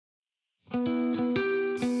And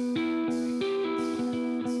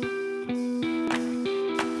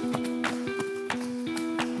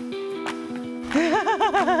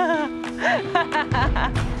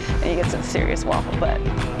you get some serious waffle butt. If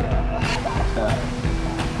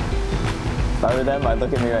I were them, I'd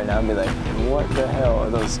look at me right now and be like, what the hell are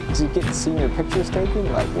those? Is he getting senior pictures taken?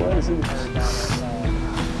 Like, what is he?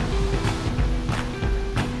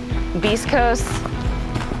 BeastCoast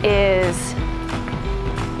is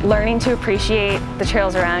learning to appreciate the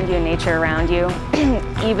trails around you and nature around you,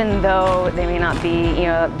 even though they may not be, you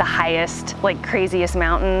know, the highest, like craziest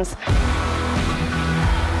mountains.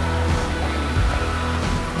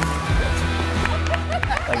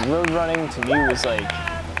 Like road running to me was like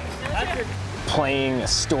playing a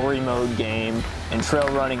story mode game, and trail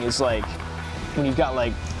running is like when you've got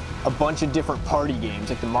like a bunch of different party games,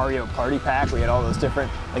 like the Mario Party Pack where you had all those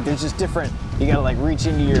different, like there's just different, you gotta like reach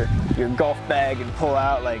into your golf bag and pull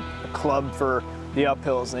out like a club for the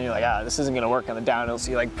uphills, and then you're like, ah, this isn't gonna work on the downhill,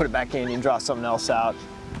 so you like put it back in and draw something else out.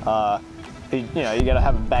 You know, you gotta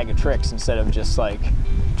have a bag of tricks instead of just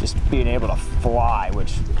being able to fly,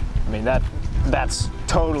 which, I mean, that's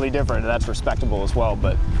totally different, and that's respectable as well,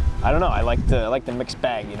 but I don't know, I like the mixed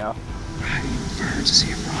bag, you know? Riding birds to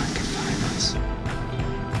see if Ron can find us.